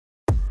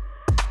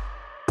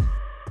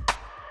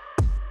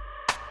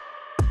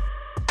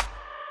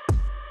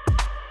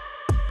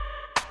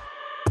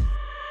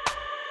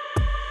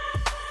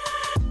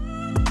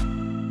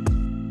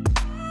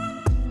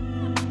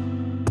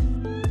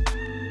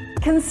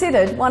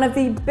Considered one of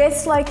the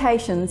best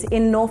locations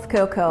in North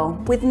Curl,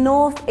 with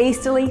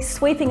north-easterly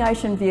sweeping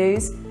ocean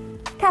views,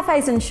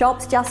 cafes and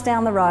shops just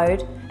down the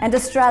road, and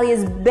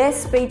Australia's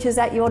best beaches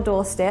at your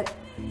doorstep,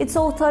 it's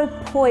also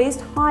poised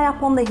high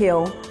up on the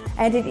hill,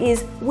 and it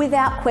is,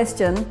 without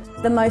question,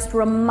 the most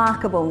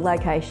remarkable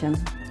location.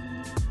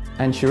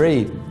 And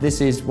Cherie,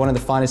 this is one of the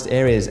finest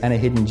areas and a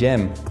hidden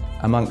gem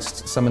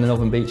amongst some of the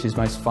Northern Beach's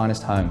most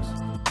finest homes.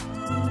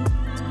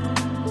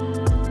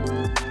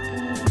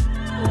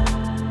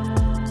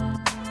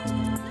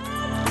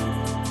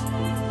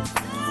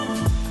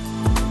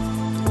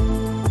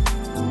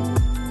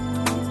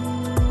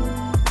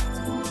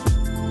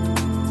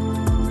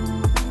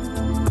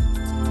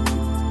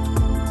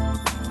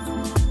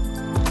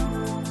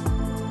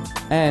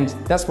 And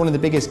that's one of the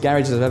biggest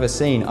garages I've ever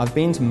seen. I've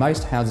been to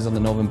most houses on the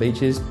Northern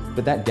Beaches,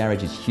 but that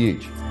garage is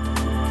huge.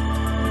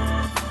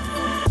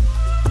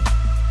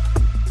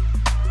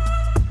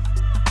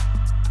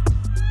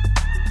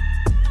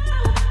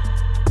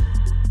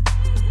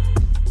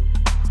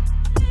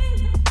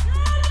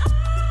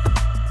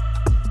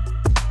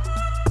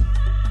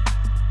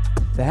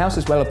 The house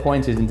is well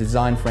appointed and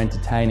designed for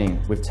entertaining,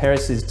 with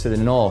terraces to the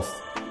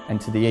north and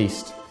to the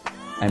east,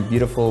 and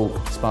beautiful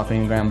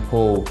sparkling in-ground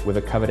pool with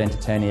a covered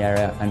entertaining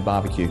area and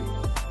barbecue.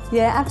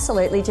 Yeah,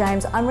 absolutely,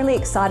 James. I'm really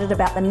excited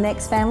about the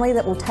next family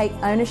that will take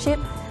ownership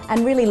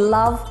and really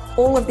love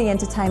all of the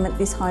entertainment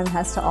this home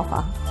has to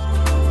offer.